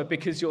suffer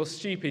because you're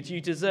stupid,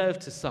 you deserve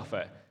to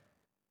suffer.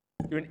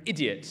 You're an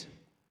idiot.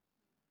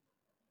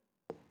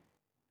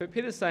 But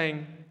Peter's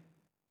saying,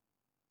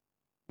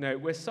 no,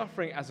 we're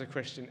suffering as a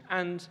Christian,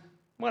 and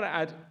might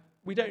I add,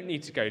 we don't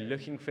need to go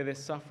looking for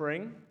this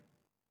suffering.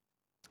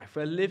 If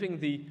we're living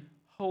the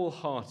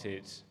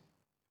wholehearted,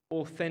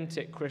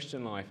 authentic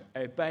Christian life,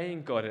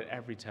 obeying God at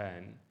every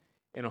turn,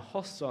 in a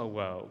hostile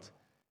world,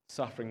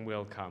 suffering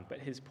will come. But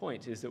his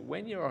point is that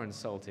when you are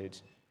insulted,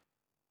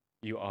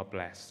 you are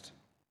blessed.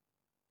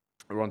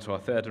 We're on to our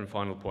third and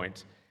final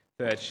point.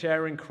 Third,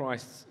 sharing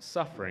Christ's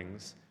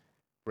sufferings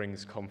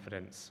brings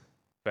confidence.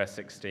 Verse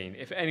 16,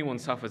 if anyone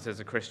suffers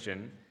as a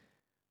Christian,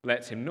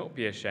 let him not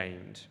be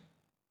ashamed.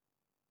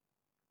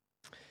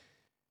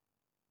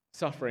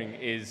 Suffering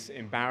is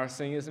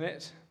embarrassing, isn't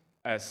it?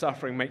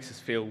 Suffering makes us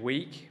feel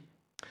weak.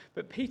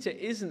 But Peter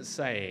isn't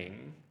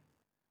saying,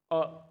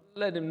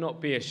 let him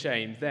not be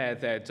ashamed,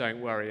 there,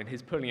 don't worry, and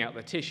he's pulling out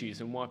the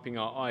tissues and wiping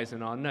our eyes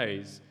and our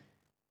nose.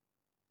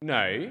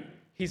 No,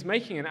 he's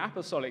making an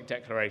apostolic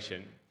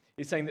declaration.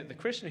 He's saying that the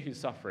Christian who's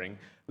suffering,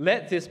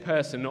 let this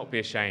person not be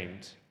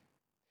ashamed.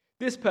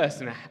 This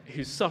person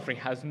who's suffering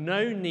has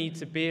no need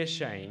to be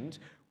ashamed.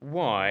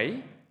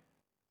 Why?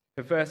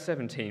 For verse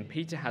 17,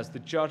 Peter has the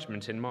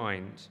judgment in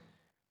mind.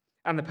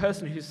 And the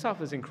person who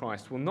suffers in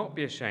Christ will not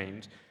be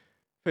ashamed,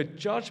 for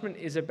judgment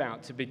is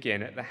about to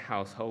begin at the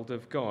household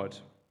of God.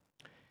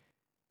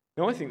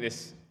 Now, I think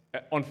this,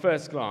 on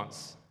first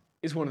glance,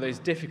 is one of those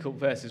difficult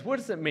verses. What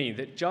does it mean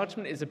that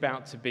judgment is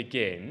about to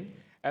begin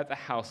at the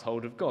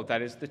household of God?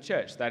 That is the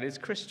church, that is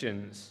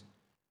Christians.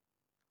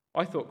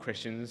 I thought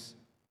Christians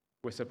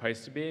were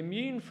supposed to be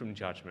immune from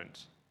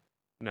judgment.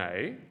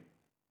 No,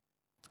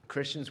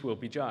 Christians will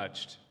be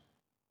judged.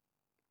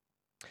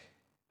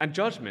 And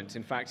judgment,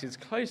 in fact, is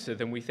closer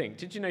than we think.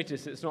 Did you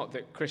notice it's not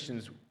that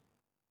Christians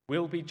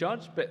will be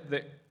judged, but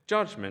that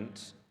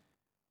judgment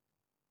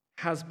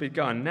has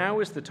begun. Now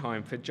is the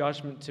time for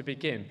judgment to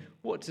begin.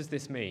 What does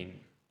this mean?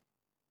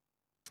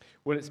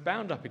 Well, it's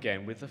bound up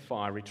again with the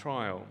fiery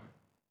trial.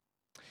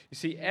 You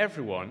see,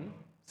 everyone,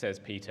 says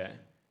Peter,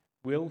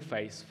 will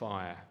face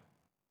fire.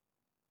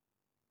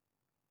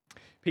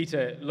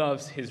 Peter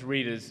loves his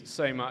readers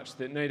so much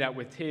that no doubt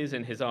with tears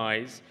in his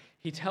eyes,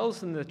 he tells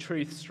them the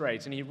truth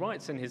straight, and he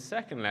writes in his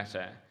second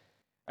letter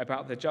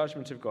about the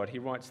judgment of God. He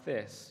writes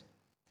this.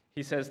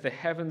 He says, the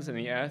heavens and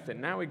the earth that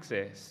now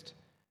exist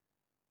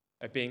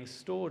are being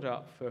stored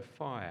up for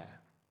fire,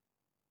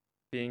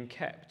 being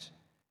kept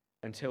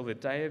until the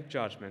day of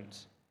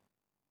judgment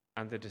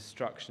and the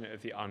destruction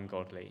of the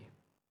ungodly.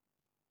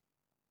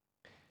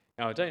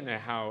 Now, I don't know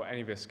how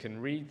any of us can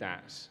read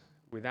that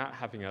without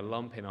having a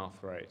lump in our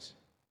throat.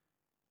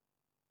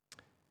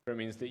 But it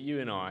means that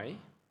you and I,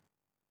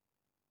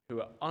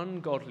 who are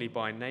ungodly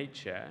by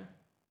nature,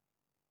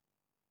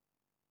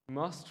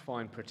 must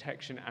find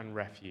protection and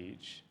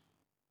refuge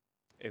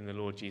in the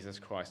Lord Jesus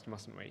Christ,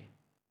 mustn't we?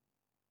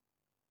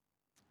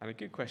 And a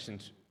good question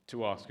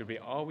to ask would be,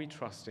 are we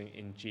trusting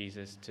in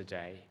Jesus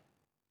today?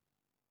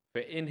 For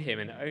in him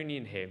and only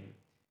in him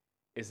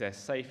is there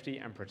safety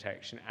and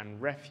protection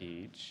and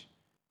refuge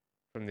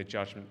from the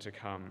judgment to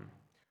come.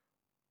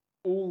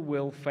 All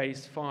will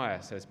face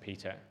fire, says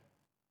Peter.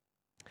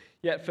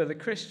 Yet for the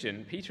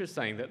Christian, Peter is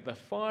saying that the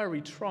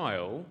fiery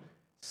trial,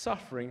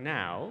 suffering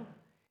now,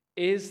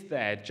 is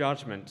their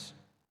judgment.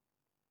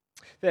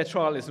 Their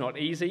trial is not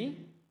easy,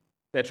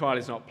 their trial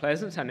is not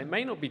pleasant, and it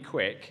may not be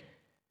quick,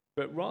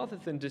 but rather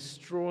than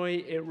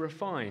destroy, it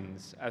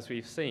refines, as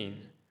we've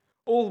seen.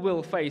 All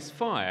will face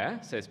fire,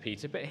 says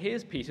Peter, but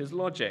here's Peter's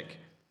logic.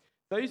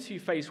 Those who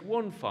face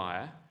one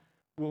fire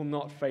will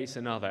not face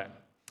another.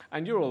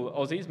 And you're all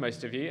Aussies,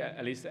 most of you,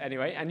 at least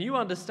anyway, and you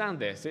understand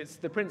this. It's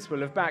the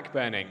principle of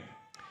backburning.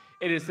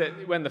 It is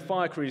that when the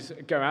fire crews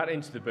go out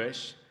into the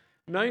bush,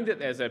 knowing that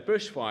there's a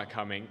bushfire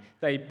coming,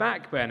 they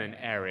backburn an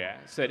area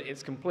so that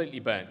it's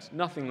completely burnt,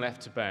 nothing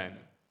left to burn.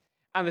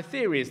 And the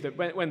theory is that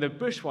when the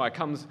bushfire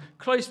comes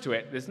close to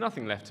it, there's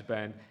nothing left to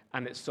burn,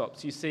 and it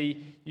stops. You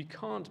see, you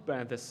can't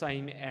burn the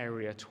same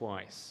area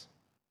twice.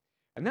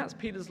 And that's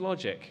Peter's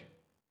logic,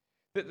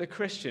 that the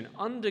Christian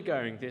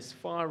undergoing this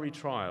fiery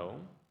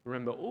trial,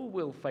 remember, all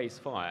will face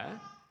fire,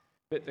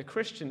 but the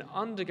Christian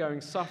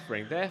undergoing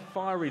suffering, their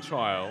fiery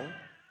trial,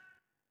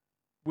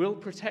 will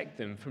protect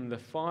them from the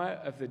fire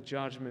of the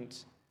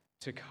judgment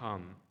to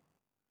come.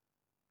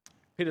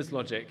 Peter's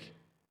logic,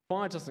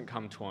 fire doesn't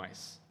come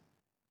twice.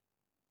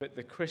 But for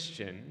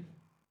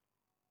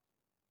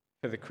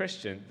the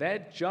Christian,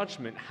 their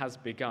judgment has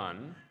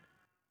begun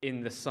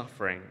in the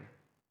suffering.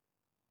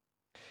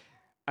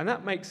 And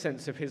that makes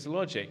sense of his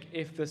logic.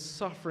 If the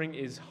suffering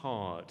is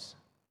hard,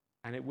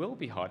 and it will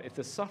be hard, if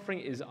the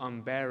suffering is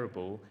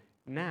unbearable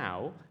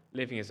now,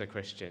 living as a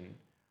Christian,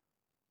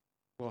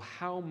 well,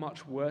 how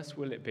much worse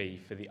will it be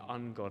for the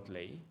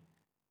ungodly,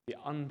 the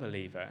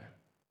unbeliever,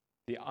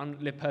 the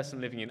person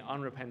living in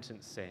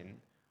unrepentant sin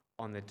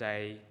on the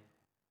day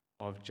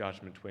of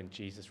judgment when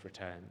Jesus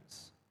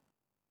returns?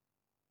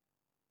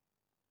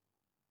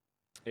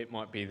 It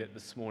might be that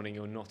this morning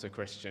you're not a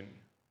Christian.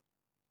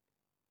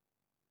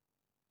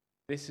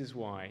 This is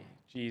why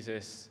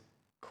Jesus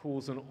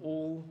calls on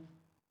all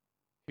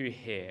who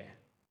hear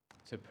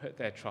to put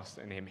their trust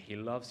in him. He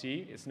loves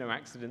you. It's no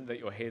accident that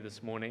you're here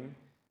this morning.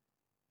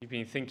 You've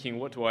been thinking,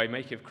 what do I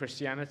make of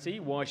Christianity?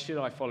 Why should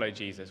I follow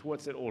Jesus?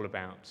 What's it all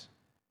about?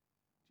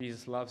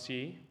 Jesus loves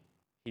you.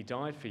 He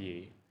died for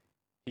you.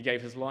 He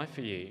gave his life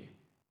for you,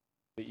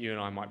 that you and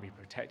I might be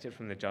protected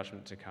from the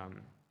judgment to come.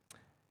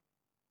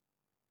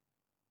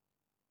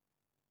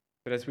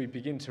 But as we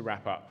begin to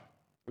wrap up,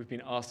 we've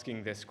been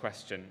asking this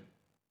question.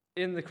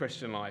 In the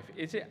Christian life,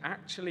 is it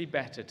actually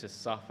better to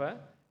suffer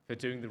for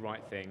doing the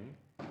right thing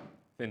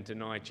than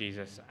deny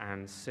Jesus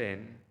and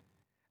sin?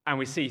 And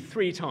we see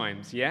 3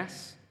 times,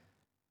 yes,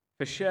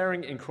 for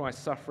sharing in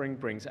Christ's suffering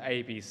brings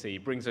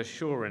ABC, brings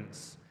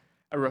assurance,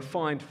 a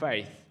refined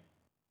faith,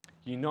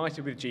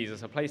 united with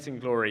Jesus, a place in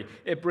glory.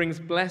 It brings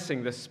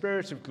blessing, the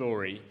Spirit of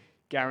glory,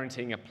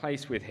 guaranteeing a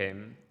place with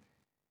him,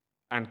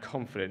 and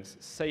confidence,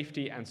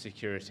 safety and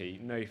security,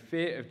 no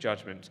fear of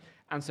judgment.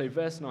 And so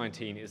verse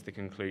 19 is the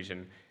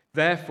conclusion.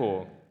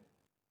 Therefore,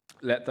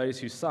 let those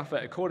who suffer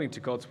according to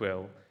God's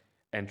will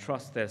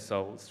entrust their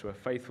souls to a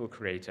faithful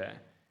Creator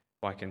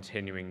by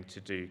continuing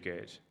to do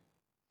good.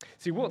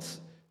 See,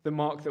 what's the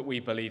mark that we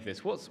believe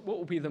this? What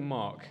will be the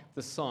mark,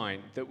 the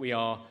sign that we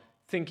are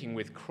thinking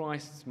with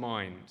Christ's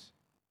mind?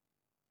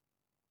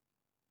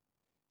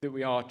 That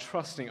we are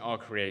trusting our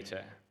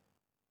Creator.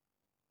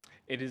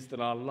 It is that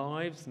our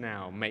lives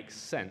now make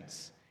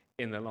sense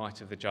in the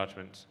light of the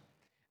judgment.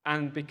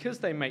 And because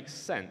they make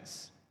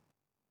sense,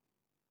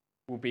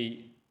 we'll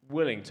be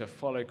willing to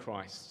follow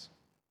Christ,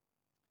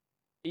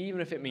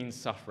 even if it means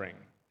suffering,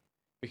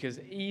 because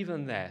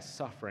even there,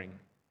 suffering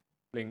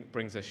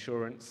brings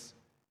assurance,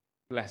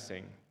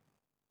 blessing,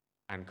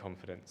 and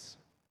confidence.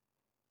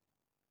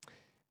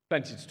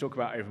 Plenty to talk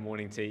about over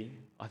morning tea.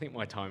 I think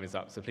my time is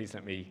up, so please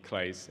let me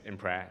close in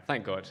prayer.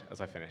 Thank God as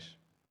I finish.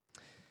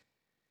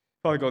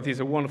 Father God, these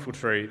are wonderful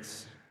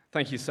truths.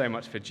 Thank you so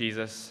much for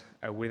Jesus,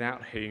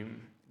 without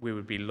whom we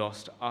would be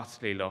lost,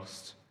 utterly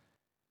lost.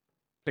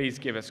 Please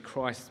give us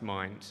Christ's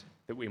mind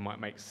that we might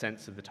make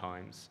sense of the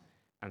times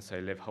and so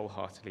live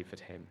wholeheartedly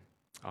for him.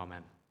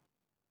 Amen.